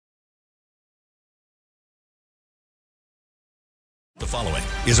following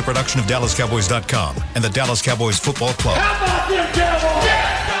is a production of DallasCowboys.com and the Dallas Cowboys Football Club. How about them Cowboys?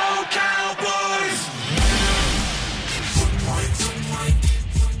 Yeah, go Cowboys!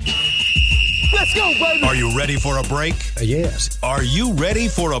 Let's go, baby! Are you ready for a break? Yes. Are you ready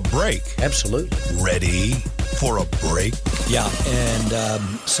for a break? Absolutely. Ready for a break? Yeah,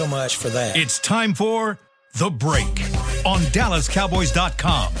 and so much for that. It's time for The Break on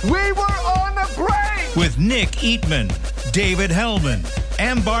DallasCowboys.com. We were on the break! With Nick Eatman, David Hellman,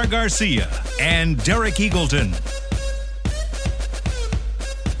 Ambar Garcia, and Derek Eagleton.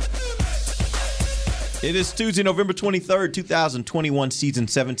 It is Tuesday, November 23rd, 2021, Season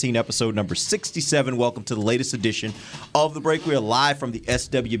 17, Episode number 67. Welcome to the latest edition of The Break. We are live from the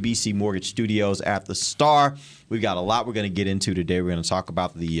SWBC Mortgage Studios at the Star. We've got a lot we're going to get into today. We're going to talk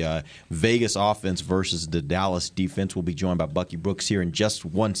about the Vegas offense versus the Dallas defense. We'll be joined by Bucky Brooks here in just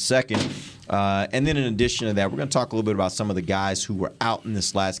 1 second. And then in addition to that, we're going to talk a little bit about some of the guys who were out in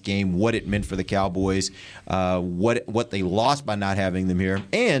this last game, what it meant for the Cowboys, what they lost by not having them here,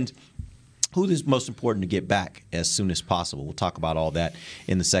 and who is most important to get back as soon as possible. We'll talk about all that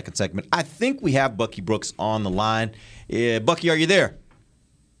in the second segment. I think we have Bucky Brooks on the line. Bucky, are you there?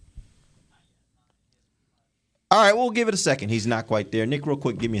 All right, we'll give it a second. He's not quite there. Nick, real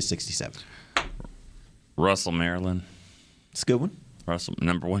quick, give me a 67. Russell, Maryland. It's a good one. Russell,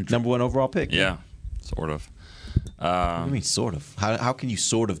 number one overall pick. Yeah, sort of. What do you mean, sort of? How can you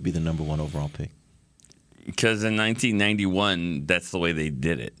sort of be the number one overall pick? Because in 1991, that's the way they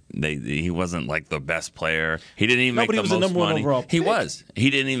did it. He wasn't like the best player. He didn't even make the most money. Number one overall pick. He was. He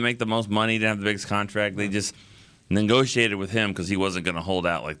didn't even make the most money. He didn't have the biggest contract. They just negotiated with him because he wasn't going to hold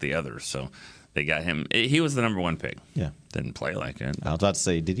out like the others. So they got him. He was the number one pick. Yeah. Didn't play like it. I was about to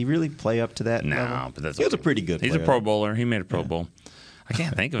say, did he really play up to that? No, but he was a pretty good player. He's a Pro Bowler. He made a Pro Bowl. I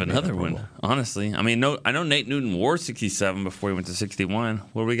can't think of another one, honestly. I mean, I know Nate Newton wore 67 before he went to 61.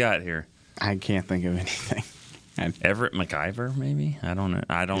 What do we got here? I can't think of anything. Everett McIver, maybe? I don't know.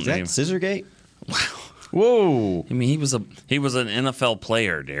 Is that Scissorgate? Wow. Whoa. I mean, he was an NFL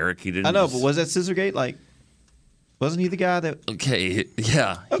player, Derek. He didn't. I know, but was that Scissorgate? Like, wasn't he the guy that? Okay,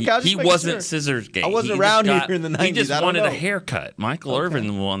 yeah. Okay, he wasn't Scissorgate. I wasn't around here in the 90s. He just wanted a haircut. Michael Irvin,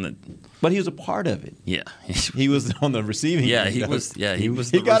 the one that. But he was a part of it. Yeah, he was on the receiving. Yeah, end. he was. Yeah, he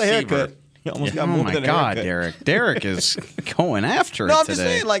was. He got receiver. a haircut. He almost got Oh more my than a God, haircut. Derek is going after it No, I'm today. just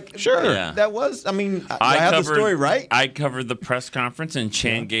saying, like, sure. Yeah. That was. I mean, I have the story right. I covered the press conference, and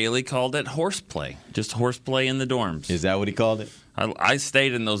Chan Gailey called it horseplay. Just horseplay in the dorms. Is that what he called it? I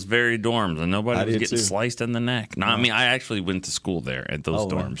stayed in those very dorms, and nobody was getting too. sliced in the neck. No, I mean, I actually went to school there at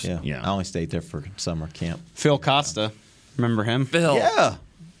those dorms. Right. Yeah. I only stayed there for summer camp. Phil Costa, remember him? Phil. Yeah.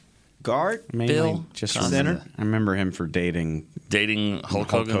 Guard. Mainly Bill just Costa. center. I remember him for dating Hulk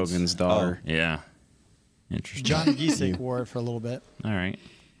Hogan's daughter. Yeah. Interesting. Johnny Giesick wore it for a little bit. All right.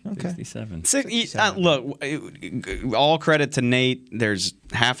 Okay. 67. Look, all credit to Nate. There's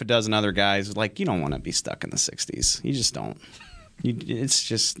half a dozen other guys. Like, you don't want to be stuck in the 60s. You just don't. It's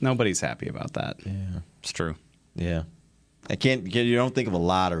just nobody's happy about that. Yeah. It's true. Yeah. You don't think of a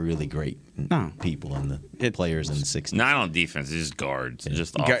lot of really great people in the players in the 60s. Not on defense, it's just guards. Yeah.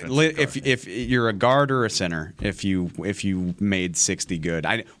 Just offensive guards. If you're a guard or a center, if you made 60 good.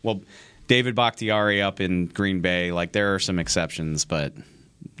 David Bakhtiari up in Green Bay, like there are some exceptions, but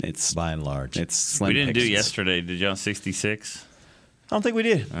it's by and large. It's slim we didn't do pickings. yesterday. Did you on 66? I don't think we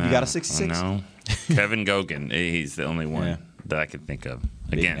did. You got a 66? No. Kevin Gogan. He's the only one that I could think of.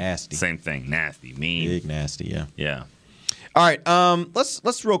 Again, nasty. Same thing. Nasty. Mean. Big nasty, yeah. Yeah. All right,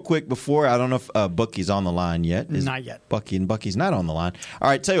 let's real quick before, I don't know if Bucky's on the line yet. Not yet. Bucky's not on the line. All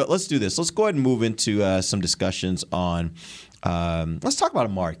right, tell you what, let's do this. Let's go ahead and move into some discussions on let's talk about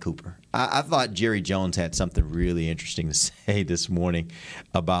Amari Cooper. I thought Jerry Jones had something really interesting to say this morning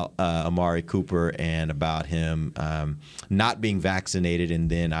about Amari Cooper and about him not being vaccinated and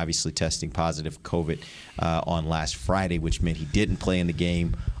then obviously testing positive COVID on last Friday, which meant he didn't play in the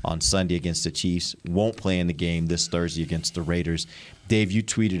game on Sunday against the Chiefs, won't play in the game this Thursday against the Raiders. Dave, you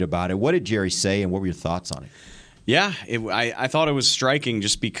tweeted about it. What did Jerry say, and what were your thoughts on it? Yeah, I thought it was striking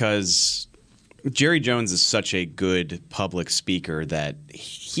just because Jerry Jones is such a good public speaker that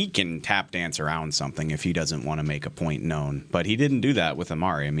he can tap dance around something if he doesn't want to make a point known. But he didn't do that with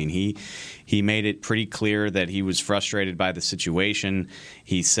Amari. I mean, he made it pretty clear that he was frustrated by the situation.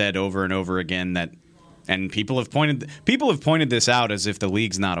 He said over and over again that, and people have pointed this out as if the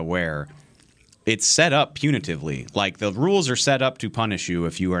league's not aware. it's set up punitively. Like, the rules are set up to punish you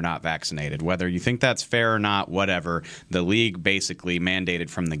if you are not vaccinated. Whether you think that's fair or not, whatever, the league basically mandated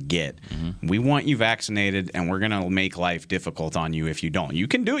from the get. We want you vaccinated, and we're going to make life difficult on you if you don't. You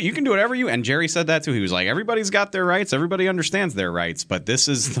can do it. You can do whatever you – and Jerry said that too. He was like, everybody's got their rights. Everybody understands their rights. But this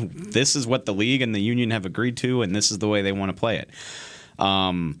is what the league and the union have agreed to, and this is the way they want to play it.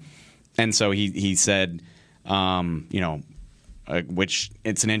 And so he said, which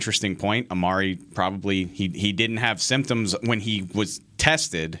it's an interesting point. Amari probably he didn't have symptoms when he was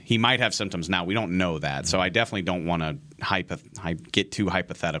tested. He might have symptoms now. We don't know that. So I definitely don't want to get too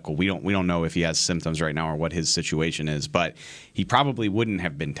hypothetical. We don't know if he has symptoms right now or what his situation is. But he probably wouldn't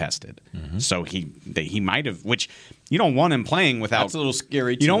have been tested. So he might have. Which you don't want him playing without. That's a little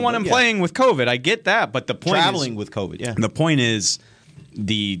scary. You don't want him playing with COVID. I get that. But the point traveling with COVID. Yeah. The point is.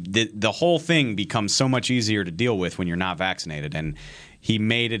 The whole thing becomes so much easier to deal with when you're not vaccinated, and he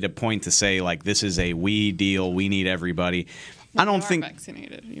made it a point to say, like, this is a we deal. We need everybody. I don't think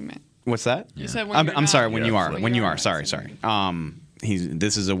vaccinated. You meant what's that? You said when I'm sorry. When you are. When you are Sorry.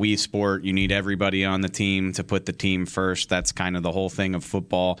 This is a we sport. You need everybody on the team to put the team first. That's kind of the whole thing of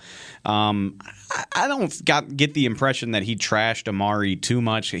football. I don't get the impression that he trashed Amari too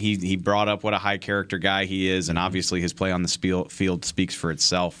much. He brought up what a high character guy he is, and obviously his play on the field speaks for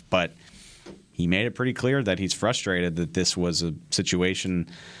itself. But he made it pretty clear that he's frustrated that this was a situation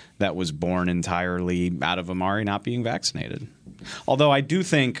that was born entirely out of Amari not being vaccinated. Although I do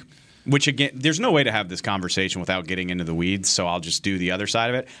think. Which, again, there's no way to have this conversation without getting into the weeds, so I'll just do the other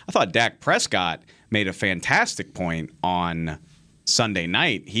side of it. I thought Dak Prescott made a fantastic point on Sunday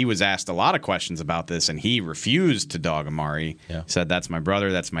night. He was asked a lot of questions about this, and he refused to dog Amari. Yeah. Said, that's my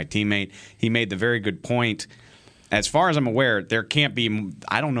brother, that's my teammate. He made the very good point. As far as I'm aware, there can't be –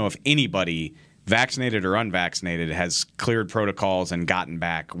 I don't know if anybody – vaccinated or unvaccinated, has cleared protocols and gotten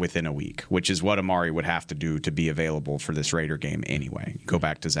back within a week, which is what Amari would have to do to be available for this Raider game anyway. Go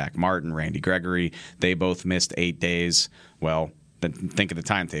back to Zach Martin, Randy Gregory. They both missed 8 days. Well, then think of the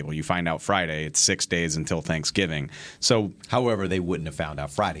timetable. You find out Friday. It's 6 days until Thanksgiving. So, however, they wouldn't have found out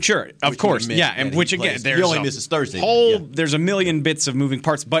Friday. Sure, of course. Yeah, and which, again, he only misses Thursday. There's a million bits of moving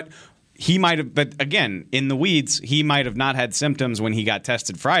parts. But he might have, but again, in the weeds, he might have not had symptoms when he got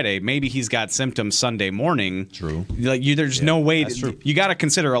tested Friday. Maybe he's got symptoms Sunday morning. True. Like there's no way. You got to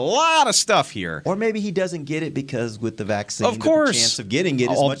consider a lot of stuff here. Or maybe he doesn't get it because with the vaccine, of course, the chance of getting it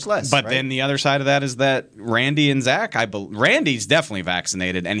is much less. But right? then the other side of that is that Randy and Zach, Randy's definitely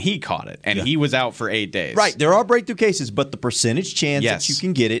vaccinated, and he caught it, and he was out for 8 days. Right. There are breakthrough cases, but the percentage chance that you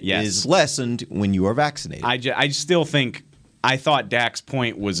can get it is lessened when you are vaccinated. I still think. I thought Dak's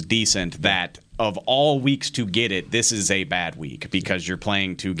point was decent that of all weeks to get it, this is a bad week because you're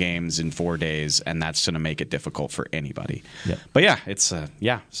playing 2 games in 4 days, and that's going to make it difficult for anybody. Yeah. But yeah, it's so.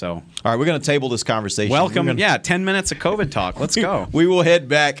 All right, we're going to table this conversation. Welcome. 10 minutes of COVID talk. Let's go. We will head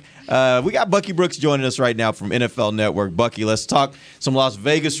back. We got Bucky Brooks joining us right now from NFL Network. Bucky, let's talk some Las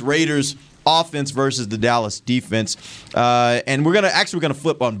Vegas Raiders offense versus the Dallas defense. And we're gonna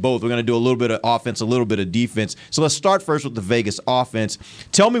flip on both. We're going to do a little bit of offense, a little bit of defense. So let's start first with the Vegas offense.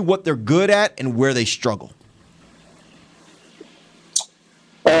 Tell me what they're good at and where they struggle.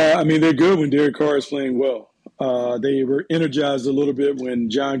 They're good when Derek Carr is playing well. They were energized a little bit when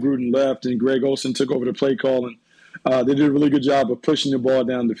John Gruden left and Greg Olsen took over the play calling. They did a really good job of pushing the ball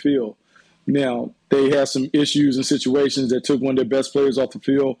down the field. Now, they had some issues and situations that took one of their best players off the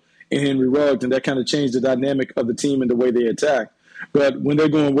field, and Henry Ruggs, and that kind of changed the dynamic of the team and the way they attack. But when they're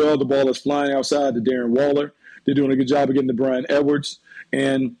going well, the ball is flying outside to Darren Waller. They're doing a good job of getting to Brian Edwards,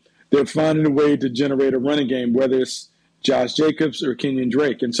 and they're finding a way to generate a running game, whether it's Josh Jacobs or Kenyon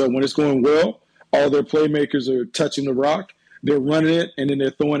Drake. And so when it's going well, all their playmakers are touching the rock, they're running it, and then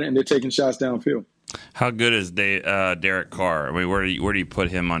they're throwing it, and they're taking shots downfield. How good is Derek Carr? I mean, where do you put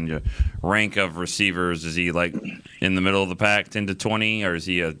him on your rank of receivers? Is he like in the middle of the pack, 10 to 20, or is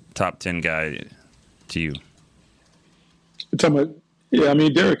he a top 10 guy to you?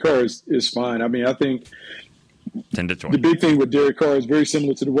 Derek Carr is fine. I think 10 to 20. The big thing with Derek Carr is very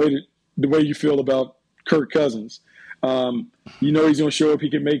similar to the way you feel about Kirk Cousins. He's going to show up, he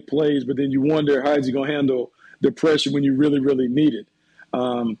can make plays, but then you wonder how is he going to handle the pressure when you really, really need it.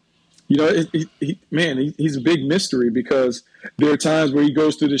 He's a big mystery because there are times where he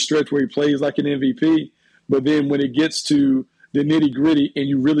goes through the stretch where he plays like an MVP, but then when it gets to the nitty-gritty and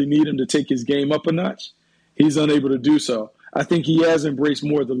you really need him to take his game up a notch, he's unable to do so. I think he has embraced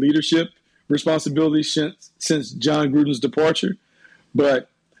more of the leadership responsibility since John Gruden's departure, but,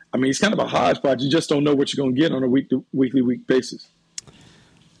 he's kind of a hodgepodge. You just don't know what you're going to get on a weekly basis.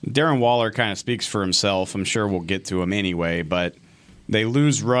 Darren Waller kind of speaks for himself. I'm sure we'll get to him anyway, but they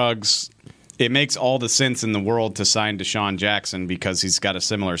lose Ruggs. it makes all the sense in the world to sign Deshaun Jackson because he's got a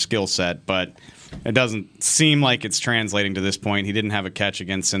similar skill set, but it doesn't seem like it's translating to this point. He didn't have a catch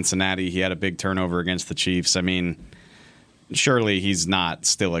against Cincinnati. He had a big turnover against the Chiefs. I mean, surely he's not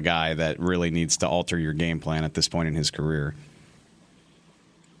still a guy that really needs to alter your game plan at this point in his career.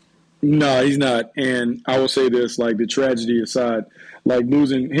 No, he's not. And I will say this, like, the tragedy aside, like,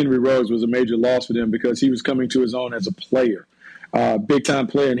 losing Henry Ruggs was a major loss for them because he was coming to his own as a player, big-time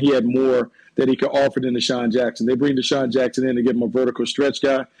player, and he had more that he could offer than Deshaun Jackson. They bring Deshaun Jackson in to give him a vertical stretch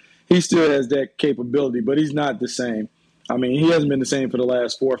guy. He still has that capability, but he's not the same. I mean, he hasn't been the same for the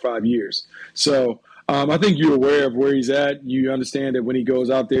last 4 or 5 years. So I think you're aware of where he's at. You understand that when he goes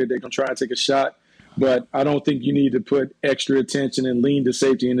out there, they're going to try and take a shot. But I don't think you need to put extra attention and lean to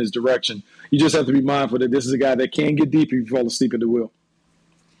safety in his direction. You just have to be mindful that this is a guy that can get deep if you fall asleep at the wheel.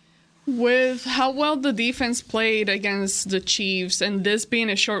 With how well the defense played against the Chiefs and this being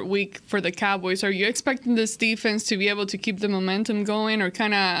a short week for the Cowboys, are you expecting this defense to be able to keep the momentum going, or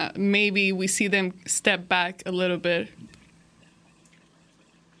kind of maybe we see them step back a little bit?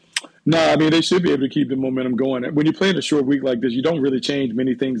 No, I mean, they should be able to keep the momentum going. When you play in a short week like this, you don't really change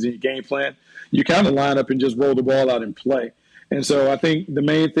many things in your game plan. You kind of line up and just roll the ball out and play. And so I think the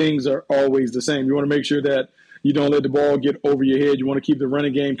main things are always the same. You want to make sure that you don't let the ball get over your head. You want to keep the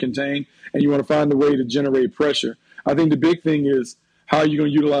running game contained, and you want to find a way to generate pressure. I think the big thing is how are you going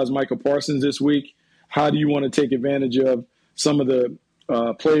to utilize Micah Parsons this week? How do you want to take advantage of some of the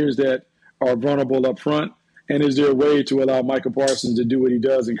players that are vulnerable up front? And is there a way to allow Micah Parsons to do what he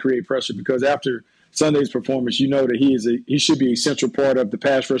does and create pressure? Because after Sunday's performance, you know that he should be a central part of the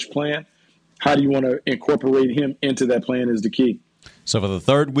pass rush plan. How do you want to incorporate him into that plan is the key. So for the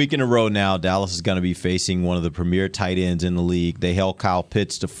third week in a row now, Dallas is going to be facing one of the premier tight ends in the league. They held Kyle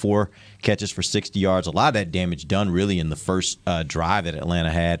Pitts to 4 catches for 60 yards. A lot of that damage done really in the first drive that Atlanta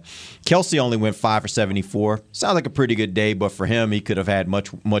had. Kelsey only went 5 for 74. Sounds like a pretty good day, but for him, he could have had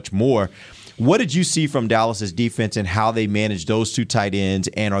much more. What did you see from Dallas's defense and how they managed those 2 tight ends?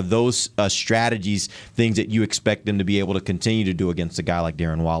 And are those strategies things that you expect them to be able to continue to do against a guy like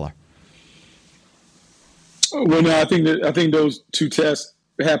Darren Waller? Well, no, I think those 2 tests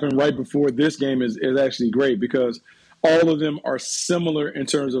happened right before this game is actually great because all of them are similar in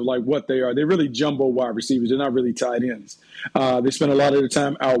terms of like what they are. They're really jumbo wide receivers. They're not really tight ends. They spend a lot of their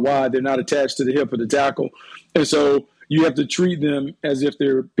time out wide. They're not attached to the hip of the tackle. And so you have to treat them as if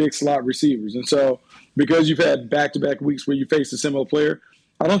they're big slot receivers. And so because you've had back-to-back weeks where you face a similar player,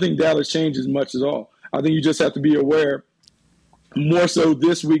 I don't think Dallas changes much at all. I think you just have to be aware more so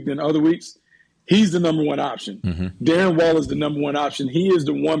this week than other weeks. He's the number one option. Mm-hmm. Darren Waller is the number one option. He is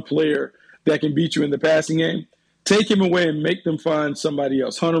the one player that can beat you in the passing game. Take him away and make them find somebody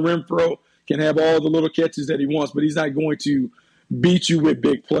else. Hunter Renfrow can have all the little catches that he wants, but he's not going to beat you with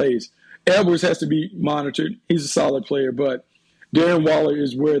big plays. Edwards has to be monitored. He's a solid player, but Darren Waller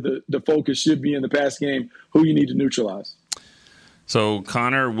is where the focus should be in the pass game, who you need to neutralize. So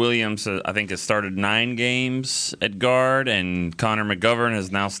Connor Williams, I think, has started 9 games at guard, and Connor McGovern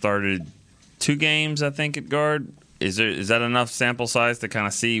has now started 2 games, I think, at guard. Is that enough sample size to kind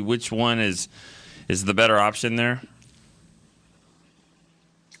of see which one is the better option there?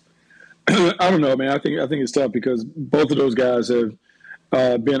 I don't know, man. I think it's tough because both of those guys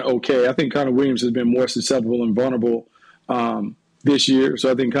have been okay. I think Connor Williams has been more susceptible and vulnerable this year,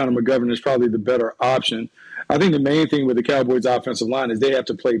 so I think Connor McGovern is probably the better option. I think the main thing with the Cowboys' offensive line is they have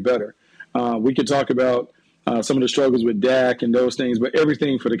to play better. We could talk about some of the struggles with Dak and those things, but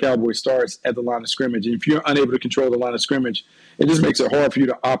everything for the Cowboys starts at the line of scrimmage. And if you're unable to control the line of scrimmage, it just makes it hard for you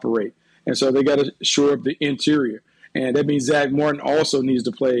to operate. And so they got to shore up the interior. And that means Zach Martin also needs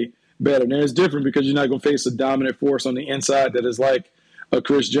to play better. Now, it's different because you're not going to face a dominant force on the inside that is like a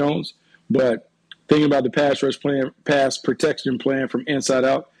Chris Jones. But thinking about the pass rush plan, pass protection plan from inside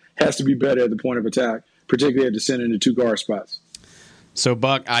out has to be better at the point of attack, particularly at the center and the 2 guard spots. So,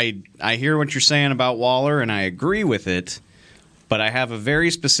 Buck, I hear what you're saying about Waller, and I agree with it, but I have a very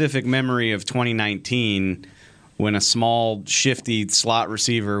specific memory of 2019 when a small, shifty slot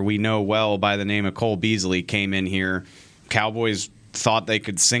receiver we know well by the name of Cole Beasley came in here. Cowboys thought they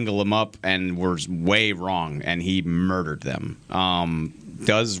could single him up and were way wrong, and he murdered them.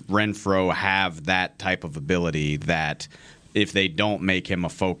 Does Renfrow have that type of ability that if they don't make him a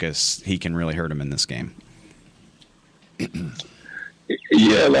focus, he can really hurt him in this game?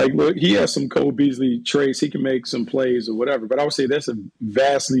 Yeah, like, look, he has some Cole Beasley traits. He can make some plays or whatever. But I would say that's a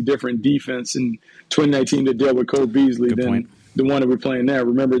vastly different defense in 2019 to deal with Cole Beasley than the one that we're playing now.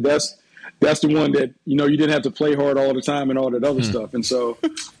 Remember, that's the one that, you didn't have to play hard all the time and all that other stuff. And so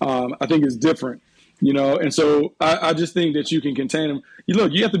I think it's different. And so I just think that you can contain him.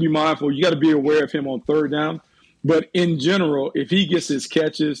 You have to be mindful. You got to be aware of him on third down. But in general, if he gets his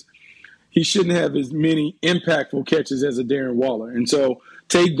catches, he shouldn't have as many impactful catches as a Darren Waller. And so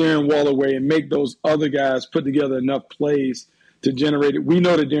take Darren Waller away and make those other guys put together enough plays to generate it. We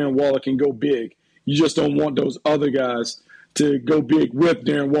know that Darren Waller can go big. You just don't want those other guys to go big with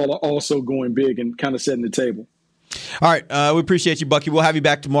Darren Waller also going big and kind of setting the table. All right, we appreciate you, Bucky. We'll have you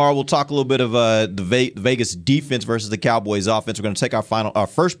back tomorrow. We'll talk a little bit of the Vegas defense versus the Cowboys offense. We're going to take our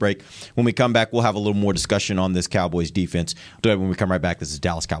first break. When we come back, we'll have a little more discussion on this Cowboys defense. When we come right back, this is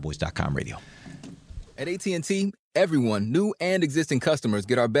DallasCowboys.com radio. At AT&T, everyone, new and existing customers,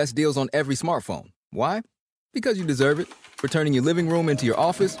 get our best deals on every smartphone. Why? Because you deserve it. For turning your living room into your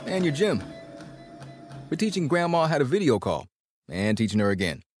office and your gym. For teaching Grandma how to video call and teaching her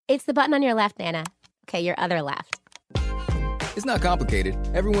again. It's the button on your left, Nana. Okay, your other left. It's not complicated.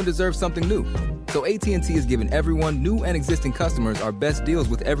 Everyone deserves something new. So AT&T is giving everyone, new and existing customers, our best deals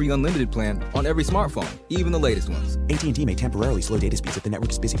with every unlimited plan on every smartphone, even the latest ones. AT&T may temporarily slow data speeds if the network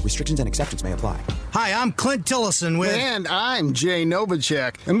is busy. Restrictions and exceptions may apply. Hi, I'm Clint Tillison with... And I'm Jay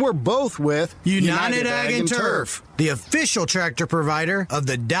Novacek. And we're both with... United Ag and Turf, the official tractor provider of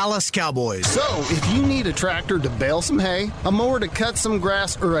the Dallas Cowboys. So, if you need a tractor to bale some hay, a mower to cut some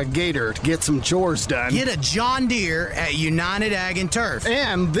grass, or a gator to get some chores done... Get a John Deere at United Ag and Turf.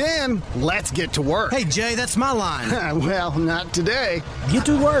 And then, let's get to work. Hey, Jay, that's my line. Well, not today. Get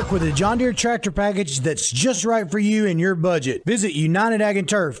to work with a John Deere tractor package that's just right for you and your budget. Visit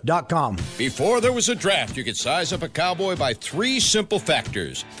UnitedAgAndTurf.com. Before there was a draft, you could size up a cowboy by 3 simple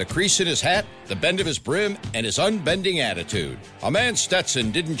factors: the crease in his hat, the bend of his brim, and his unbending attitude. A man Stetson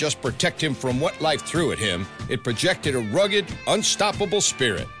didn't just protect him from what life threw at him, it projected a rugged, unstoppable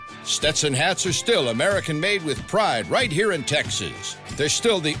spirit. Stetson hats are still American-made with pride right here in Texas. They're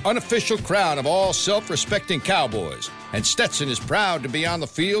still the unofficial crown of all self-respecting cowboys, and Stetson is proud to be on the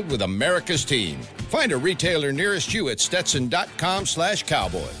field with America's team. Find a retailer nearest you at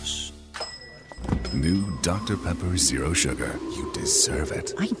Stetson.com/cowboys. New Dr. Pepper Zero Sugar. You deserve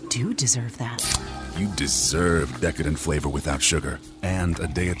it. I do deserve that. You deserve decadent flavor without sugar, and a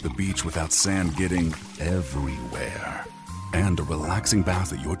day at the beach without sand getting everywhere. And a relaxing bath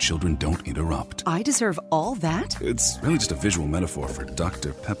that your children don't interrupt. I deserve all that? It's really just a visual metaphor for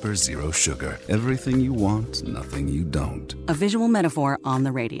Dr. Pepper Zero Sugar. Everything you want, nothing you don't. A visual metaphor on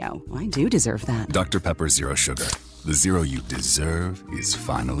the radio. I do deserve that. Dr. Pepper Zero Sugar. The zero you deserve is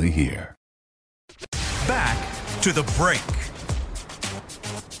finally here. Back to the break.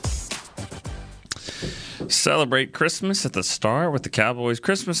 Celebrate Christmas at the Star with the Cowboys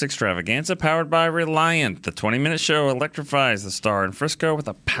Christmas Extravaganza, powered by Reliant. The 20-minute show electrifies the Star in Frisco with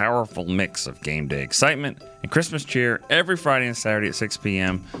a powerful mix of game day excitement and Christmas cheer every Friday and Saturday at 6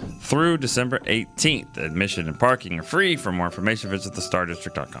 p.m. through December 18th. Admission and parking are free. For more information, visit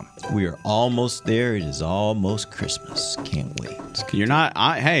thestardistrict.com. We are almost there. It is almost Christmas. Can't wait. You're not.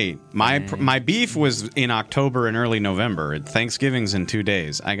 My beef was in October and early November. Thanksgiving's in 2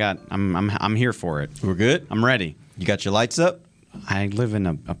 days. I'm here for it. We're good. I'm ready. You got your lights up? I live in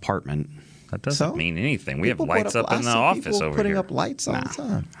an apartment. That doesn't mean anything. We have lights up in the office over putting here. up lights all the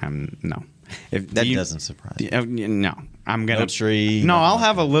time. No. That doesn't surprise me. No, I'm gonna no tree. No, I'll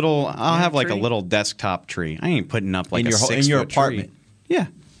have a little. I'll have like a little desktop tree. I ain't putting up like in a 6 in your foot apartment. Tree. Yeah,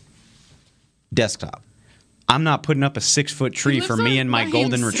 desktop. I'm not putting up a 6 foot tree for me and my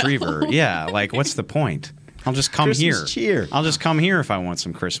golden retriever. Yeah, like what's the point? I'll just come Christmas here. Cheer. I'll just come here if I want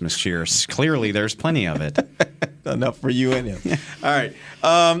some Christmas cheer. Clearly, there's plenty of it. Enough for you and him. All right,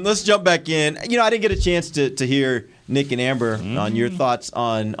 let's jump back in. I didn't get a chance to hear Nick and Amber on your thoughts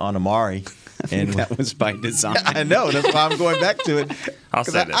on Amari. And that was by design. I know. That's why I'm going back to it. I'll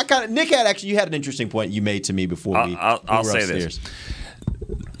say this. Nick you had an interesting point you made to me before I'll say this.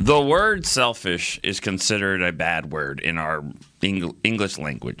 The word selfish is considered a bad word in our English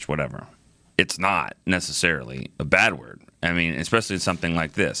language, whatever. It's not necessarily a bad word. I mean, especially something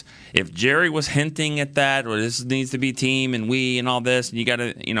like this. If Jerry was hinting at that, or this needs to be team and we and all this, and you got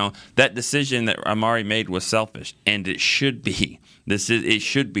to, that decision that Amari made was selfish, and it should be. It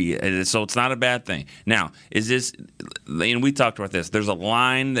should be. So it's not a bad thing. Now, is this? And we talked about this. There's a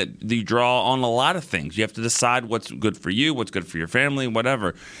line that you draw on a lot of things. You have to decide what's good for you, what's good for your family,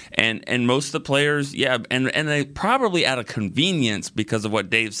 whatever. And most of the players, and they probably out of convenience because of what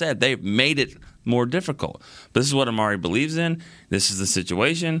Dave said, they've made it more difficult. But this is what Amari believes in. This is the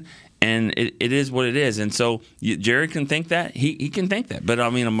situation. And it is what it is. And so Jerry can think that. He can think that. But,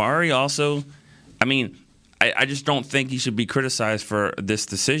 Amari also, I just don't think he should be criticized for this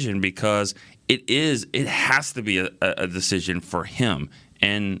decision because it has to be a decision for him.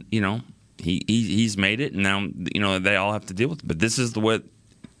 And, he's made it, and now they all have to deal with it. But this is what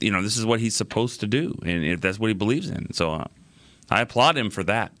he's supposed to do, and if that's what he believes in. So I applaud him for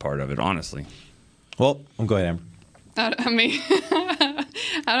that part of it, honestly. Well, go ahead, Amber. I mean, I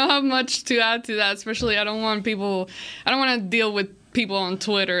don't have much to add to that. Especially, I don't want to deal with people on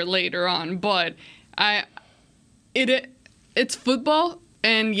Twitter later on. But it's football.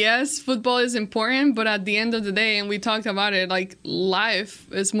 And yes, football is important, but at the end of the day, and we talked about it, like life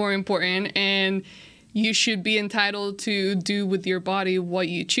is more important, and you should be entitled to do with your body what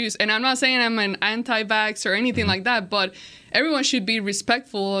you choose. And I'm not saying I'm an anti-vax or anything like that, but everyone should be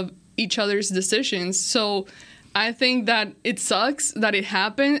respectful of each other's decisions. So I think that it sucks that it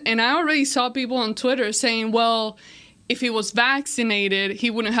happened. And I already saw people on Twitter saying, well, if he was vaccinated,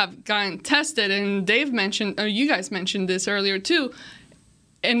 he wouldn't have gotten tested. And Dave mentioned, or you guys mentioned this earlier too.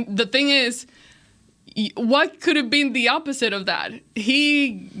 And the thing is, what could have been the opposite of that?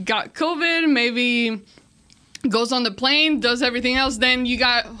 He got COVID, maybe goes on the plane, does everything else. Then you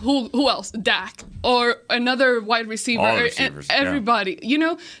got who else? Dak or another wide receiver. All receivers, everybody,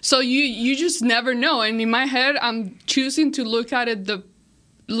 So you just never know. And in my head, I'm choosing to look at it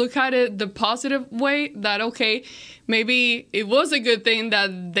the positive way. That okay, maybe it was a good thing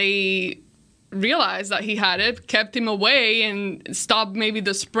that they realized that he had it, kept him away, and stopped maybe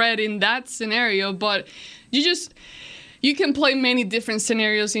the spread in that scenario. But you can play many different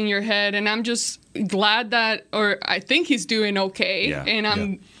scenarios in your head, and I'm just glad I think he's doing okay, and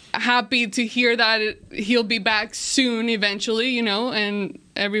I'm happy to hear that he'll be back soon eventually, and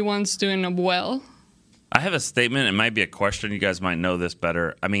everyone's doing well. I have a statement. It might be a question. You guys might know this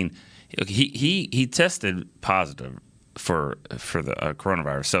better. I mean, he tested positive for the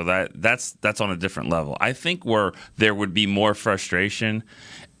coronavirus, so that's on a different level. I think where there would be more frustration,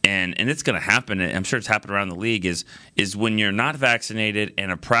 and it's going to happen, I'm sure it's happened around the league, is when you're not vaccinated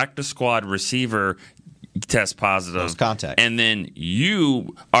and a practice squad receiver tests positive, close contact, and then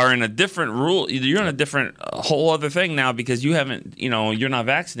you are in a different rule. You're in a different whole other thing now because you haven't, you're not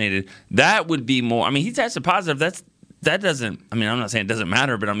vaccinated. That would be more. I mean, he tested positive. That doesn't. I mean, I'm not saying it doesn't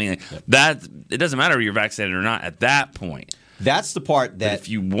matter, but I mean that it doesn't matter if you're vaccinated or not at that point. That's the part that, but if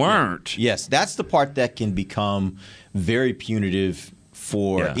you weren't, yes, that's the part that can become very punitive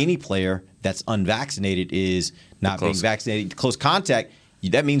for any player that's unvaccinated. Is not being vaccinated. Close contact.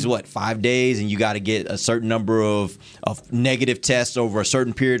 That means what? 5 days, and you got to get a certain number of negative tests over a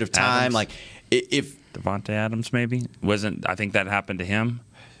certain period of time. Adams. Like if Devontae Adams maybe wasn't. I think that happened to him.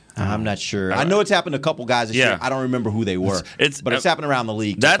 I'm not sure. I know it's happened to a couple guys this year. I don't remember who they were. But it's happened around the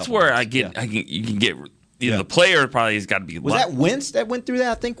league. That's where you can get. The player probably has got to be. Was that Wentz that went through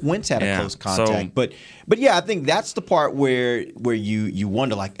that? I think Wentz had a close contact. But yeah, I think that's the part where you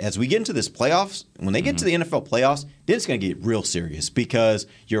wonder, like, as we get into this playoffs, when they get to the NFL playoffs, then it's going to get real serious because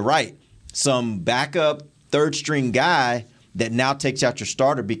you're right. Some backup third string guy that now takes out your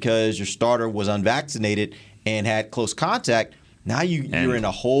starter because your starter was unvaccinated and had close contact. Now you're in a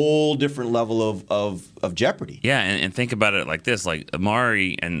whole different level of jeopardy. Yeah, and think about it like this: like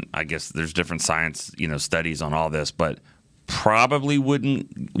Amari, and I guess there's different science, studies on all this, but probably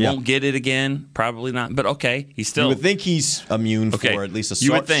won't get it again. Probably not. But okay, he's still. You would think he's immune for at least a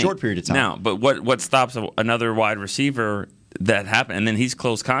short period of time. Now, but what stops another wide receiver that happened, and then he's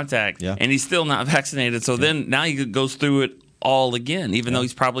close contact, and he's still not vaccinated. So then now he goes through it all again, even though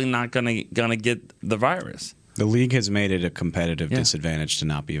he's probably not gonna get the virus. The league has made it a competitive disadvantage to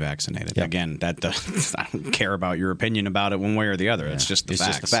not be vaccinated. Yep. Again, I don't care about your opinion about it one way or the other. It's just the facts.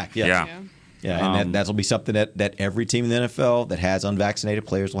 Just the fact. Yeah. And that'll be something that every team in the NFL that has unvaccinated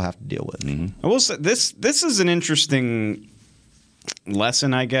players will have to deal with. Mm-hmm. I will say this is an interesting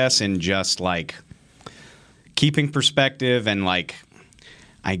lesson, I guess, in just like keeping perspective and like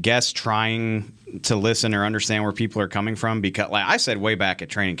I guess trying to listen or understand where people are coming from, because like I said way back at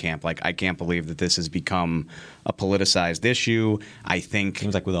training camp, like I can't believe that this has become a politicized issue. I think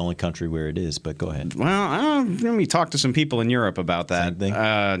seems like we're the only country where it is, but go ahead. Well, let me talk to some people in Europe about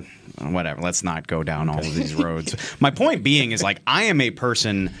that. Whatever. Let's not go down all of these roads. My point being is like I am a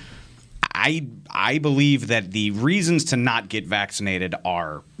person. I believe that the reasons to not get vaccinated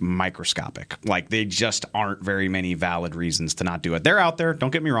are microscopic. Like they just aren't very many valid reasons to not do it. They're out there. Don't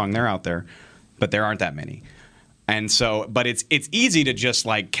get me wrong. They're out there. But there aren't that many. And so, but it's easy to just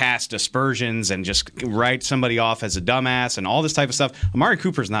like cast aspersions and just write somebody off as a dumbass and all this type of stuff. Amari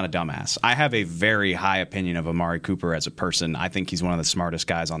Cooper's not a dumbass. I have a very high opinion of Amari Cooper as a person. I think he's one of the smartest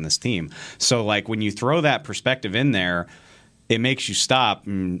guys on this team. So like when you throw that perspective in there, it makes you stop.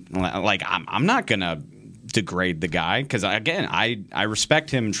 Like I'm not going to degrade the guy because, again, I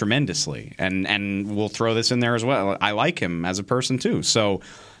respect him tremendously. And we'll throw this in there as well. I like him as a person too. So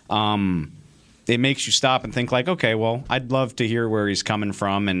it makes you stop and think like, okay, well, I'd love to hear where he's coming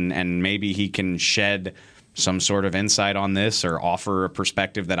from, and maybe he can shed some sort of insight on this or offer a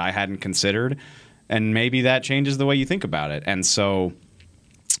perspective that I hadn't considered, and maybe that changes the way you think about it. And so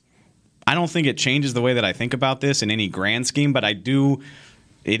I don't think it changes the way that I think about this in any grand scheme, but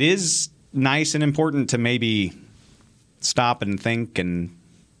it is nice and important to maybe stop and think and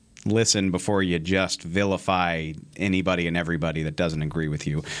listen before you just vilify anybody and everybody that doesn't agree with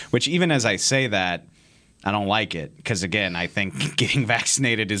you. Which, even as I say that, I don't like it because, again, I think getting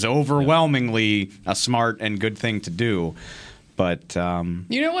vaccinated is overwhelmingly a smart and good thing to do. But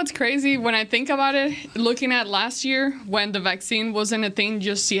you know what's crazy? When I think about it, looking at last year when the vaccine wasn't a thing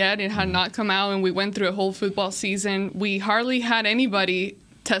just yet, it had not come out, and we went through a whole football season, we hardly had anybody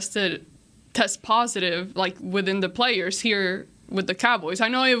test positive, like within the players here with the Cowboys. I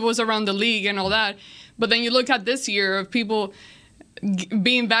know it was around the league and all that, but then you look at this year of people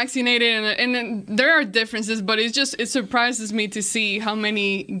being vaccinated, and there are differences, but it surprises me to see how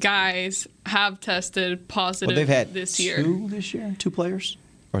many guys have tested positive this year. Two this year? 2 players?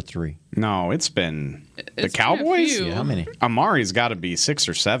 Or 3? No, it's been the Cowboys. Yeah, how many? Amari's got to be 6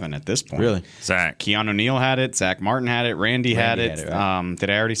 or 7 at this point. Really? Zach. Keanu Neal had it. Zach Martin had it. Randy had it. Right? Did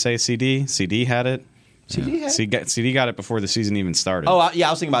I already say CD? CD had it. CD got it before the season even started. Oh, yeah,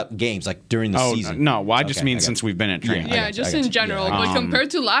 I was thinking about games, like during the season. No, I just mean since we've been at training. Yeah, just in general. But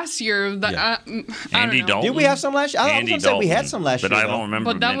compared to last year, Andy Dalton. Did we have some last year? I was going to say we had some last year. But I don't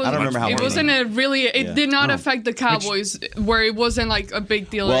remember. But that was, I don't remember how it wasn't it did not affect the Cowboys where it wasn't like a big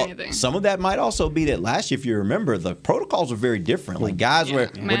deal or anything. Some of that might also be that last year, if you remember, the protocols were very different. Like guys were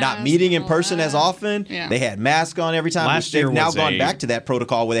not meeting in person as often. Yeah. They had masks on every time. Last year they've now gone back to that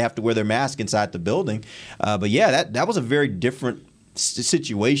protocol where they have to wear their mask inside the building. But yeah, that was a very different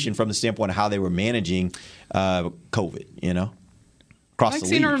situation from the standpoint of how they were managing COVID, across the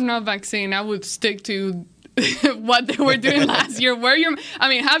league. Vaccine or not vaccine, I would stick to what they were doing last year.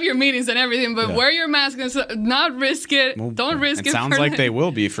 Have your meetings and everything, but wear your mask and not risk it. Don't risk it. It sounds like they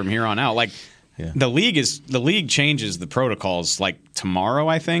will be from here on out. Like the league changes the protocols like tomorrow,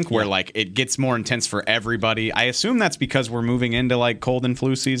 I think, where like it gets more intense for everybody. I assume that's because we're moving into like cold and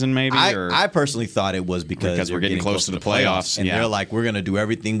flu season, maybe. I personally thought it was because we're getting close to the playoffs, and they're like, we're going to do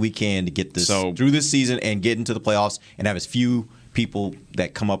everything we can to get this through this season and get into the playoffs and have as few people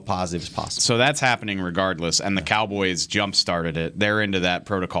that come up positive as possible. So that's happening regardless, and the Cowboys jump-started it. They're into that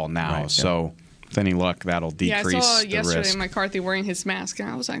protocol now, so with any luck, that'll decrease the risk. I saw yesterday McCarthy wearing his mask, and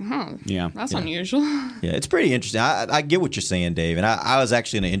I was like, that's unusual. Yeah, it's pretty interesting. I get what you're saying, Dave, and I was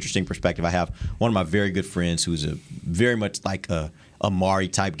actually in an interesting perspective. I have one of my very good friends who's very much like a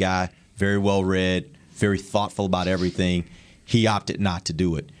Amari-type guy, very well-read, very thoughtful about everything. He opted not to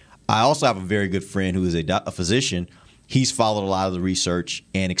do it. I also have a very good friend who is a physician. He's followed a lot of the research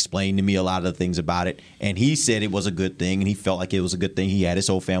and explained to me a lot of the things about it. And he said it was a good thing, and he felt like it was a good thing. He had his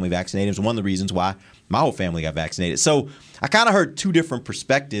whole family vaccinated. It was one of the reasons why my whole family got vaccinated. So I kind of heard 2 different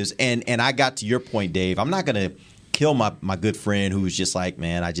perspectives, and I got to your point, Dave. I'm not going to kill my good friend who's just like,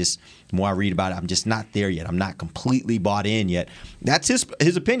 man, the more I read about it, I'm just not there yet. I'm not completely bought in yet. That's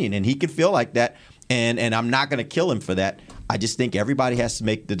his opinion, and he can feel like that, and I'm not going to kill him for that. I just think everybody has to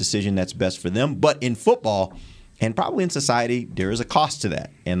make the decision that's best for them. But in football, and probably in society, there is a cost to that.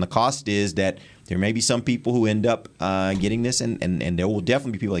 And the cost is that there may be some people who end up getting this, and there will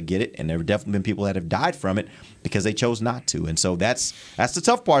definitely be people that get it, and there have definitely been people that have died from it because they chose not to. And so that's the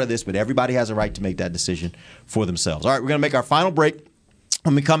tough part of this, but everybody has a right to make that decision for themselves. All right, we're going to make our final break.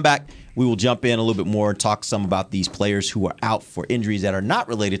 When we come back, we will jump in a little bit more and talk some about these players who are out for injuries that are not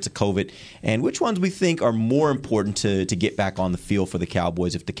related to COVID and which ones we think are more important to get back on the field for the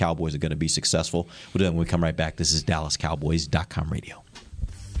Cowboys if the Cowboys are going to be successful. We'll do that when we come right back. This is DallasCowboys.com radio.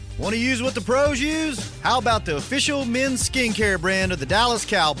 Want to use what the pros use? How about the official men's skincare brand of the Dallas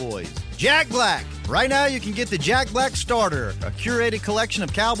Cowboys, Jack Black. Right now you can get the Jack Black Starter, a curated collection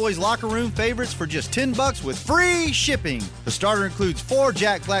of Cowboys locker room favorites for just $10 with free shipping. The starter includes 4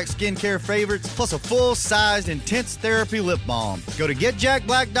 Jack Black skincare favorites plus a full-sized intense therapy lip balm. Go to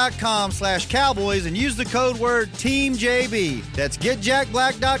getjackblack.com/Cowboys and use the code word TEAMJB. That's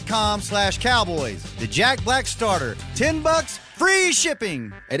getjackblack.com/Cowboys. The Jack Black Starter, $10, free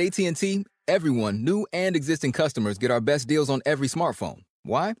shipping. At AT&T, everyone, new and existing customers, get our best deals on every smartphone.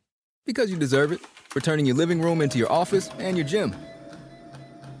 Why? Because you deserve it. For turning your living room into your office and your gym.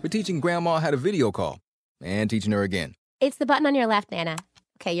 For teaching Grandma how to video call and teaching her again. It's the button on your left, Nana.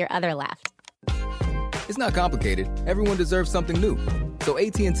 Okay, your other left. It's not complicated. Everyone deserves something new. So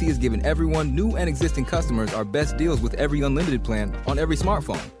AT&T is giving everyone, new and existing customers, our best deals with every unlimited plan on every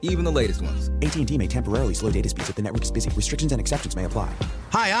smartphone, even the latest ones. AT&T may temporarily slow data speeds if the network is busy. Restrictions and exceptions may apply.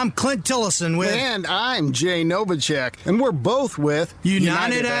 Hi, I'm Clint Tillison with... And I'm Jay Novacek, and we're both with...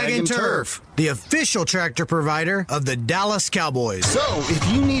 United Ag and Turf, the official tractor provider of the Dallas Cowboys. So,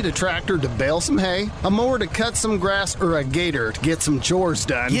 if you need a tractor to bale some hay, a mower to cut some grass, or a gator to get some chores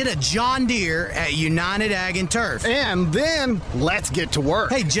done... Get a John Deere at United Ag and Turf. And then, let's get to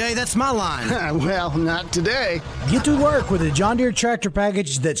work. Hey, Jay, that's my line. Well, not today. Get to work with a John Deere tractor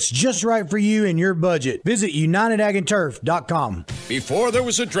package that's just right for you and your budget. Visit UnitedAgAndTurf.com. Before there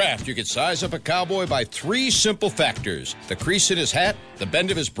was a draft, you could size up a cowboy by 3 simple factors: the crease in his hat, the bend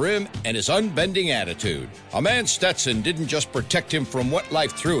of his brim, and his unbending attitude. A man Stetson didn't just protect him from what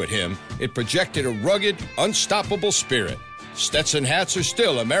life threw at him, it projected a rugged, unstoppable spirit. Stetson hats are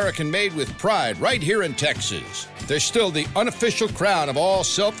still American-made with pride right here in Texas. They're still the unofficial crown of all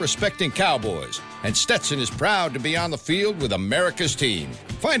self-respecting cowboys, and Stetson is proud to be on the field with America's team.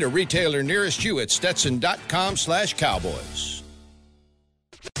 Find a retailer nearest you at stetson.com/cowboys.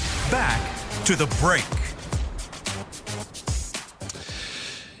 Back to the break.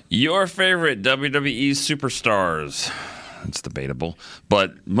 Your favorite WWE superstars. It's debatable,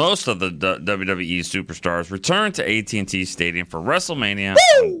 but most of the WWE superstars return to AT&T Stadium for WrestleMania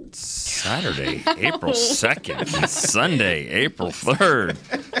on Saturday, April 2nd, and Sunday, April 3rd,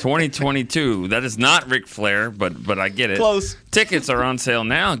 2022. That is not Ric Flair, but I get it. Close. Tickets are on sale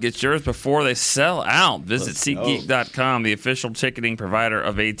now. Get yours before they sell out. Visit SeatGeek.com, the official ticketing provider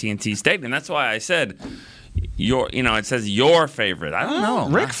of AT&T Stadium. That's why I said... it says your favorite. I don't know.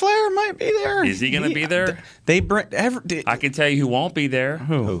 Ric Flair might be there. Is he going to be there? I can tell you who won't be there.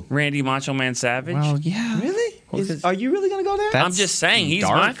 Who? Randy Macho Man Savage. Well, yeah. Really? Are you really going to go there? I'm just saying, he's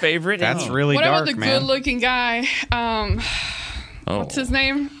dark. my favorite. That's really what dark, about the man. good-looking guy? What's his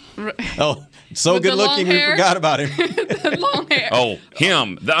name? So With good the long looking, we hair? forgot about him. The long hair. Oh,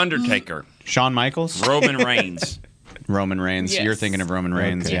 him, The Undertaker. Shawn Michaels? Roman Reigns. Roman Reigns. Yes. You're thinking of Roman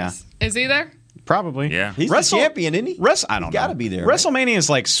Reigns, Okay. yeah. Is he there? Probably. Yeah. He's the champion, isn't he? I don't know. Got to be there. WrestleMania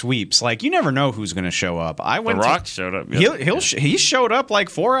is like sweeps. Like, you never know who's going to show up. The Rock showed up. He showed up like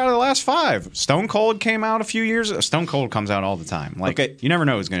 4 out of the last 5. Stone Cold came out a few years ago. Stone Cold comes out all the time. Like, you never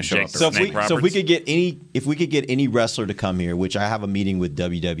know who's going to show up. So if we could get any wrestler to come here, which I have a meeting with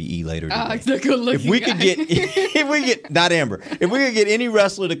WWE later today. The good-looking If we guy. could get not Amber, if we could get any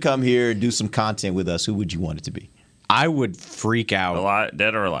wrestler to come here and do some content with us, who would you want it to be? I would freak out.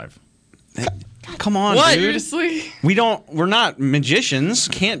 Dead or alive? Come on, What? dude. Seriously? We're not magicians.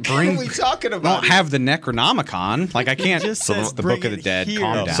 Can't bring. What are we talking about? I don't have the Necronomicon. Like, I can't. just So says the bring Book of the it Dead. here.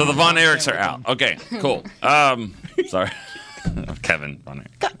 Calm down. So the Von Erichs are out. Okay, cool. Sorry. Kevin Von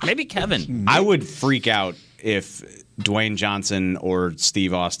Erich. Maybe Kevin. I would freak out if Dwayne Johnson or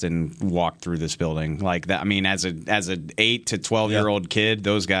Steve Austin walked through this building like that. I mean, as an 8 to 12-year-old kid,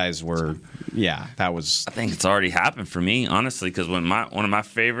 those guys were. Yeah, that was. I think it's already happened for me, honestly, because when one of my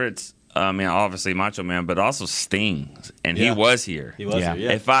favorites. Obviously Macho Man, but also Sting, and he was here. He was here.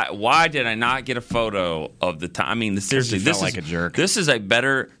 Yeah. Why did I not get a photo of the time? I mean, seriously, you this felt is like a jerk. This is a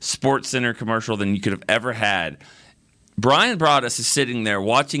better Sports Center commercial than you could have ever had. Brian Broaddus is sitting there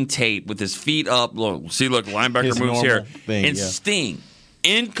watching tape with his feet up. Look, linebacker His moves here, normal thing, and yeah. Sting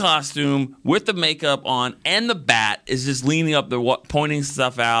in costume with the makeup on and the bat is just leaning up, pointing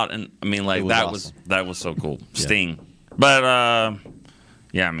stuff out, and I mean, like that awesome. was so cool. Sting, but.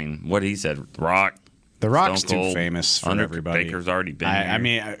 Yeah, I mean, what he said, Rock. The Rock's Stone Cold, too famous for everybody. Baker's already been I here.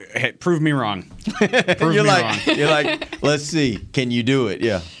 mean, prove me wrong. Prove You're me like, wrong. you're like, let's see, can you do it?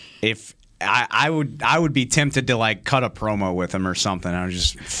 Yeah. If I would be tempted to like cut a promo with him or something. I would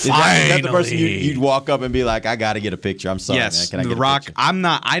just Is that the person you'd walk up and be like, I got to get a picture. I'm sorry, yes, man. Can I The get Rock. a picture?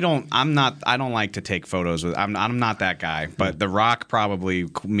 I don't like to take photos with. I'm not that guy. But The Rock probably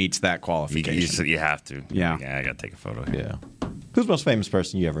meets that qualification. You have to. Yeah. I got to take a photo here. Yeah. Who's the most famous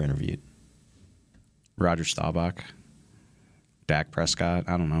person you ever interviewed? Roger Staubach. Dak Prescott.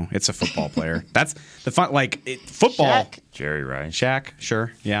 I don't know. It's a football player. That's the fun. Like football. Shaq? Jerry Rice. Shaq.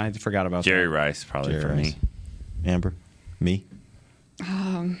 Sure. Yeah, I forgot about Jerry that. Rice, probably Jerry for Rice. me. Amber? Me?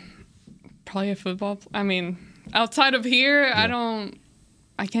 Probably a football. I mean, outside of here,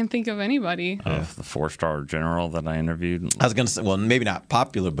 I can't think of anybody. Of the 4-star general that I interviewed. I was going to say, well, maybe not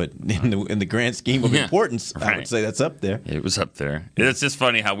popular, but in the grand scheme of importance, I would say that's up there. It was up there. It's just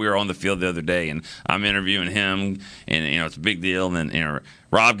funny how we were on the field the other day, and I'm interviewing him, and it's a big deal. And then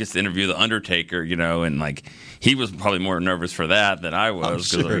Rob gets to interview the Undertaker, and like he was probably more nervous for that than I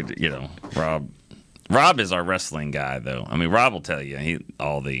was because Rob is our wrestling guy, though. I mean, Rob will tell you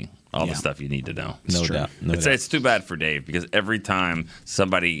all the all the stuff you need to know. No doubt. It's too bad for Dave because every time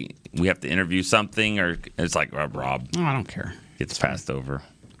we have to interview something, or it's like Rob. Oh, I don't care. Gets passed over.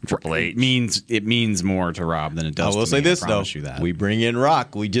 Triple H. It means more to Rob than it does. I will to say me, this I though: promise you that. we bring in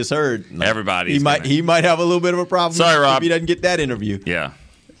Rock. We just heard everybody. He might have a little bit of a problem. Sorry, Rob. If he doesn't get that interview. Yeah.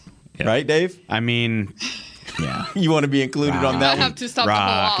 Right, Dave? I mean, yeah. You want to be included on that I one? have to stop the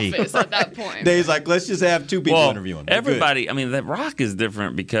whole office at that point. Dave's like, let's just have two people interviewing. Everybody, I mean, that Rock is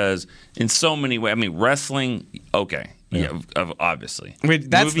different because in so many ways. I mean, wrestling, okay. Yeah, obviously.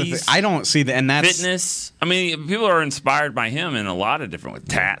 Wait, that's Movies, the thing. I don't see that, and that's fitness. I mean, people are inspired by him in a lot of different ways.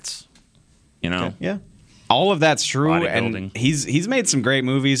 Tats, Okay. Yeah. all of that's true, Bodybuilding. and he's made some great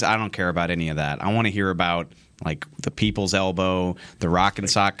movies. I don't care about any of that. I want to hear about like The People's Elbow, The Rock and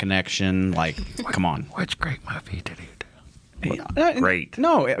Sock Connection. Like, come on. Which great movie did he do? Great.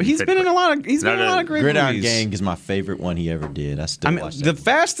 No, he's been in a lot of great Gridiron movies. Gang is my favorite one he ever did. I still watch that. The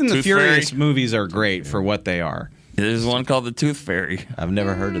Fast and the Tooth Furious Fairy? movies are great for what they are. There's one called The Tooth Fairy. I've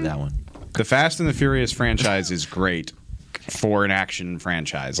never heard of that one. The Fast and the Furious franchise is great for an action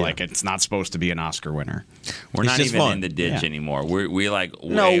franchise. Like, it's not supposed to be an Oscar winner. We're It's not just even fun. in the ditch anymore. We like way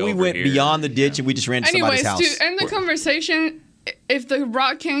No, we over went here. beyond the ditch and we just ran to Anyways, somebody's house. to end the conversation, if The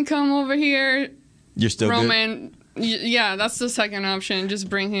Rock can't come over here, You're still Roman, yeah, that's the second option. Just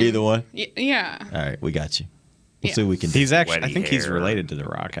bring him. Either one? Yeah. good? All right, we got you. We'll Yeah. see what we can do. He's actually, I Sweaty think he's hair. related to The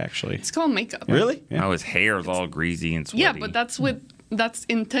Rock, actually. It's called makeup. Really? Yeah. Oh, his hair is all greasy and sweaty. Yeah, but that's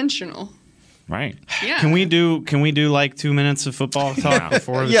intentional. Right. Yeah. Can we do like 2 minutes of football talk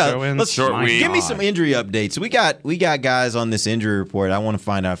before the show ends? Let's Short week. give me some injury updates. We got guys on this injury report. I want to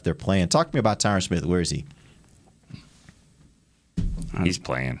find out if they're playing. Talk to me about Tyron Smith. Where is he? He's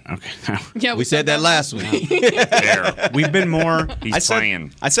playing. Okay. Yeah, We said that last week. There. We've been more. He's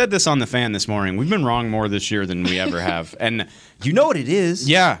playing. I said this on the fan this morning. We've been wrong more this year than we ever have. And You know what it is.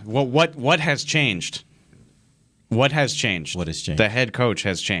 yeah, well, what has changed? What has changed? What has changed? The head coach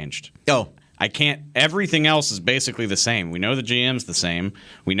has changed. Oh, I can't. Everything else is basically the same. We know the GM's the same.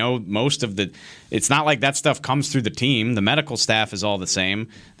 We know most of the. It's not like that stuff comes through the team. The medical staff is all the same.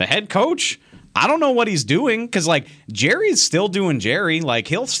 The head coach, I don't know what he's doing because like Jerry's still doing Jerry. Like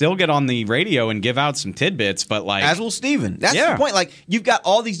he'll still get on the radio and give out some tidbits, but like as will Steven. That's Yeah. the point. Like you've got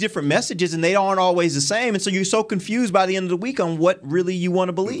all these different messages and they aren't always the same, and so you're so confused by the end of the week on what really you want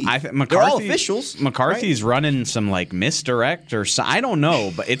to believe. They're all officials. McCarthy's running some like misdirect or so, I don't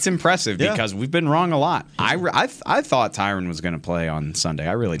know, but it's impressive Yeah. because we've been wrong a lot. I thought Tyron was going to play on Sunday.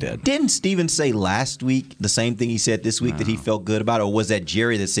 I really did. Didn't Steven say last week the same thing he said this week that he felt good about, or was that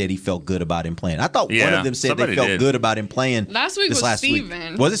Jerry that said he felt good about him playing? I thought one Yeah, of them said somebody they felt did. good about him playing. Last week this was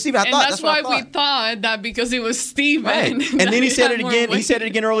Steven. Was it Steven? And that's what I why we thought. thought that because it was Steven. Right. And that then he said had it more again. He weight. said it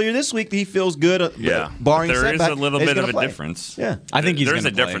again earlier this week that he feels good. Yeah. Barring There is setback, a little that he's bit of gonna a play. difference. Yeah. I think he's There's gonna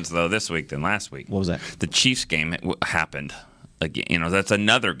a play. difference though this week than last week. What was that? The Chiefs game happened. Like that's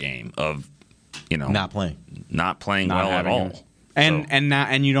another game of Not playing. not playing Not well at having all. him.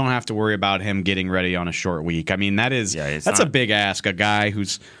 And you don't have to worry about him getting ready on a short week. I mean, that's a big ask. A guy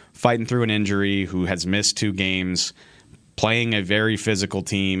who's fighting through an injury, who has missed 2 games, playing a very physical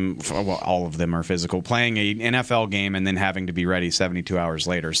team. Well, all of them are physical. Playing an NFL game and then having to be ready 72 hours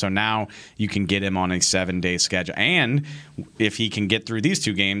later. So now you can get him on a 7-day schedule. And if he can get through these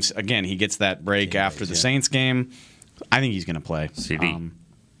 2 games, again, he gets that break after the Saints game. I think he's going to play. CD.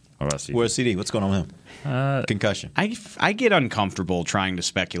 What about CD? Where's CD? What's going on with him? Concussion. I get uncomfortable trying to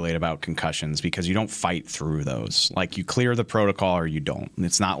speculate about concussions because you don't fight through those. Like you clear the protocol or you don't.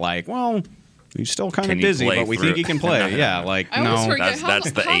 It's not like, well, he's still kind of Can he dizzy, play but we through think he it? can play. Yeah, like I always no. forget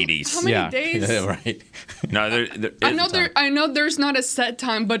That's the 80s. How many days? Yeah, right. No, there I is know a time. I know there's not a set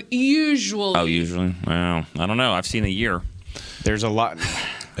time, but usually. Oh, usually? Well, I don't know. I've seen a year. There's a lot.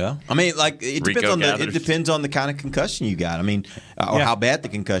 Yeah, I mean, like it Rico depends on the kind of concussion you got. I mean, or Yeah. how bad the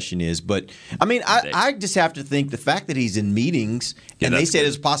concussion is. But I mean, I just have to think the fact that he's in meetings and they that's said good.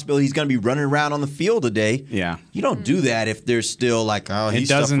 there's a possibility he's going to be running around on the field today. Yeah. You don't do that if there's still like he's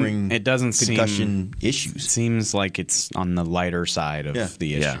suffering It doesn't concussion seem, issues. Seems like it's on the lighter side of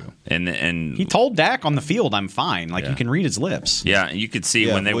the issue. Yeah, and He told Dak on the field, "I'm fine." Like Yeah. you can read his lips. yeah, you could see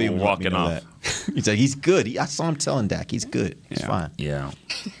Yeah, when they William were let me walking know off. that. He's like, he's good. I saw him telling Dak he's good. He's fine. Yeah.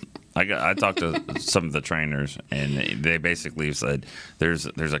 I talked to some of the trainers, and they basically said there's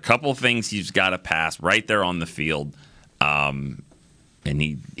a couple things he's got to pass right there on the field, and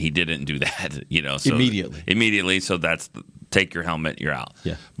he didn't do that. So immediately. So that's take your helmet, you're out.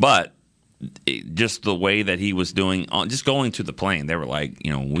 Yeah. But just the way that he was doing, just going to the plane, they were like,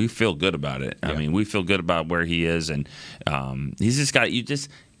 we feel good about it. I mean, we feel good about where he is, and he's just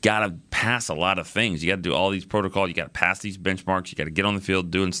got to pass a lot of things. You got to do all these protocols. You got to pass these benchmarks. You got to get on the field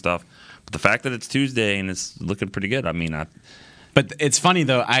doing stuff. But the fact that it's Tuesday and it's looking pretty good, I mean, But it's funny,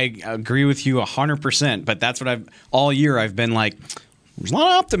 though. I agree with you 100%. But that's what all year I've been like, there's a lot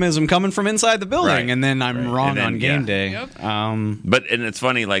of optimism coming from inside the building. Right. And then I'm wrong on game day. Yep. But it's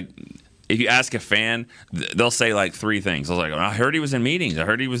funny, like, if you ask a fan, they'll say like three things. I was like, I heard he was in meetings. I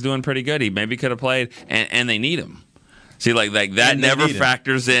heard he was doing pretty good. He maybe could have played, and they need him. See, like that never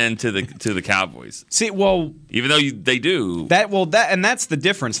factors into the Cowboys. See, well, even though they do and that's the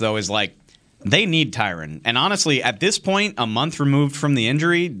difference though is like they need Tyron, and honestly, at this point, a month removed from the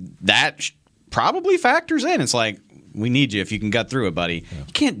injury, that probably factors in. It's like we need you if you can gut through it, buddy. Yeah.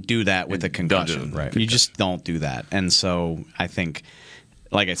 You can't do that with a concussion. Right. You just don't do that, and so I think.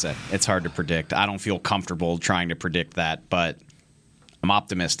 Like I said, it's hard to predict. I don't feel comfortable trying to predict that, but I'm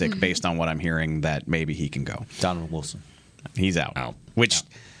optimistic based on what I'm hearing that maybe he can go. Donovan Wilson. He's out. Which,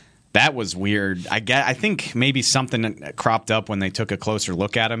 that was weird. I think maybe something cropped up when they took a closer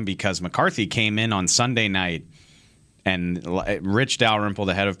look at him because McCarthy came in on Sunday night, and Rich Dalrymple,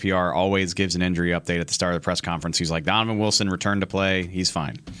 the head of PR, always gives an injury update at the start of the press conference. He's like, Donovan Wilson returned to play. He's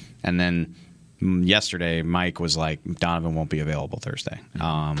fine. And then yesterday, Mike was like, Donovan won't be available Thursday.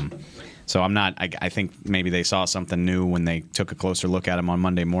 So I'm not. I think maybe they saw something new when they took a closer look at him on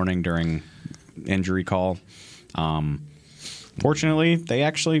Monday morning during injury call. Fortunately, they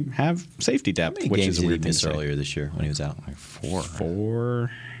actually have safety depth, which is a weird thing to say. Earlier this year when he was out, like four.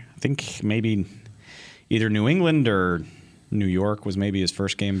 I think maybe either New England or New York was maybe his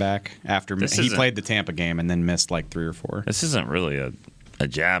first game back after he played the Tampa game and then missed like 3 or 4. This isn't really a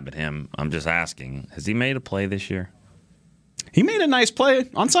jab at him. I'm just asking, has he made a play this year? He made a nice play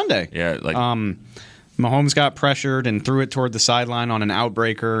on Sunday. Yeah, like Mahomes got pressured and threw it toward the sideline on an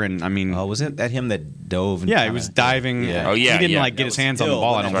outbreaker, and I mean, wasn't that him that dove? And he was diving. Yeah. Oh yeah, he didn't get his hands on the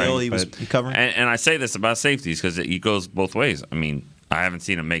ball. I don't think he was covering. And I say this about safeties because he goes both ways. I mean, I haven't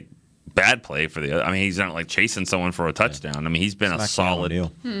seen him make bad play for the. I mean, he's not like chasing someone for a touchdown. I mean, he's been a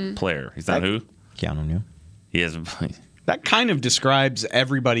solid player. He's not who? Keanu Neal. He hasn't played. That kind of describes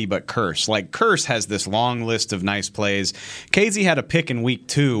everybody but Curse. Like, Curse has this long list of nice plays. Casey had a pick in week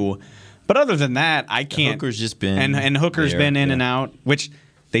 2. But other than that, I can't. Hooker's just been. And Hooker's been in and out, which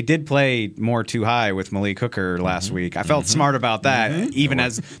they did play more too high with Malik Hooker last week. I felt smart about that, even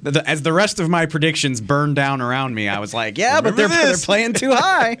as the rest of my predictions burned down around me. I was like, but they're playing too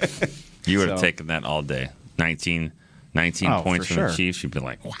high. You would have taken that all day. 19 points from the Chiefs, you'd be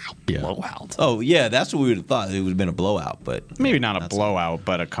like, wow, blowout. Oh, yeah, that's what we would have thought. It would have been a blowout, but maybe not a blowout,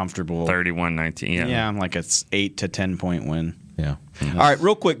 but a comfortable 31-19. Yeah, like it's 8 to 10 point win. Yeah. All right,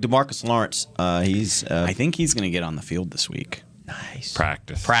 real quick, DeMarcus Lawrence. He's. I think he's going to get on the field this week. Nice.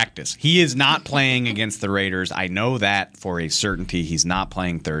 Practice. He is not playing against the Raiders. I know that for a certainty. He's not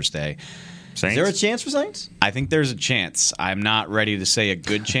playing Thursday. Saints? Is there a chance for Saints? I think there's a chance. I'm not ready to say a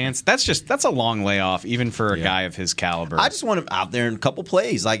good chance. That's a long layoff, even for a guy of his caliber. I just want him out there in a couple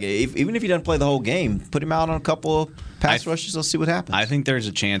plays. Like even if he doesn't play the whole game, put him out on a couple of pass rushes. Let's see what happens. I think there's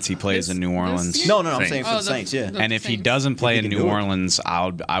a chance he plays in New Orleans. No, I'm saying for the Saints. Yeah. And if he doesn't play in New Orleans,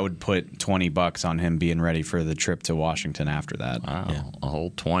 I would put $20 on him being ready for the trip to Washington after that. Wow, a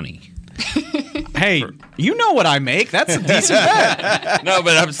whole 20. Hey, you know what I make. That's a decent bet. No,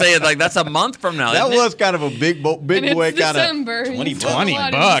 but I'm saying like that's a month from now. That was kind of a big boy kind of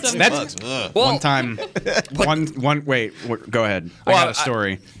 $20. That's one time. Wait, go ahead. I got a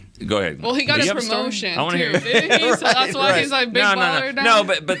story. Go ahead. Well, he got a promotion I want to hear. didn't he? So that's why he's like big baller now. No,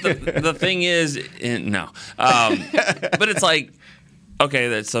 but the thing is, no. But it's like,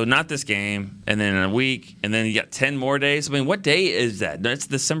 okay, so not this game, and then in a week, and then you got 10 more days. I mean, what day is that? That's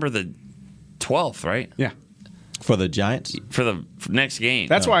December the 12th, right? Yeah. For the Giants? For the next game.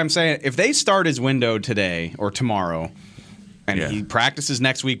 That's why I'm saying if they start his window today or tomorrow, and he practices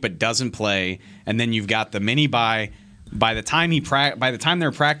next week but doesn't play, and then you've got the mini bye. By the time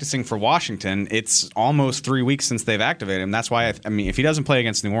they're practicing for Washington, it's almost 3 weeks since they've activated him. That's why I mean, if he doesn't play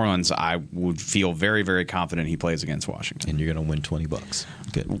against New Orleans, I would feel very, very confident he plays against Washington. And you're going to win $20.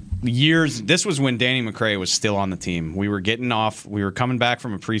 Good. This was when Danny McCray was still on the team. We were coming back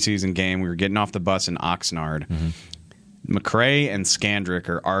from a preseason game. We were getting off the bus in Oxnard. Mm-hmm. McCray and Skandrick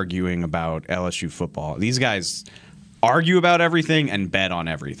are arguing about LSU football. These guys argue about everything and bet on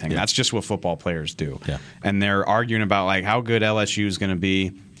everything. Yeah. That's just what football players do. Yeah. And they're arguing about like how good LSU is going to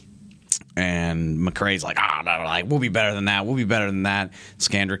be. And McCray's like, we'll be better than that. We'll be better than that.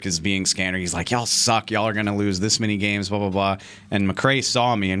 Skandrick is being Skandrick. He's like, y'all suck. Y'all are going to lose this many games, blah, blah, blah. And McCray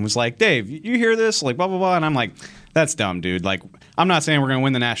saw me and was like, Dave, you hear this? Like, blah, blah, blah. And I'm like, that's dumb, dude. Like, I'm not saying we're going to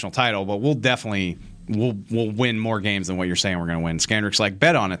win the national title, but we'll definitely we'll win more games than what you're saying we're going to win. Skandrick's like,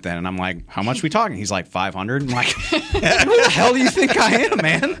 bet on it then. And I'm like, how much are we talking? He's like, 500. I'm like, who the hell do you think I am,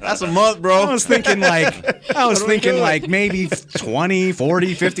 man? That's a month, bro. I was thinking like maybe 20,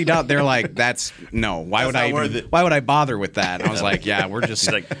 40, $50. They're like, why would I bother with that? And I was like, yeah, we're just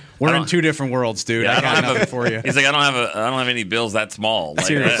we're in two different worlds, dude. I got nothing for you. He's like, I don't have any bills that small. Like,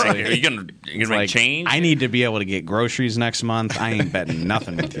 seriously. Are you gonna make change? I need to be able to get groceries next month. I ain't betting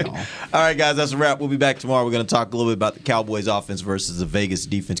nothing with y'all. All right, guys, that's a wrap. We'll be back tomorrow. We're going to talk a little bit about the Cowboys offense versus the Vegas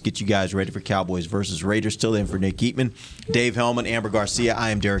defense. Get you guys ready for Cowboys versus Raiders. Till then, for Nick Eatman, Dave Hellman, Amber Garcia,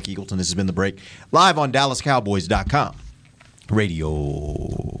 I am Derek Eagleton. This has been The Break, live on DallasCowboys.com radio.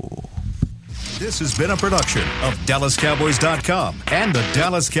 This has been a production of DallasCowboys.com and the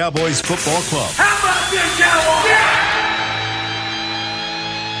Dallas Cowboys Football Club. How about this, Cowboys? Yeah!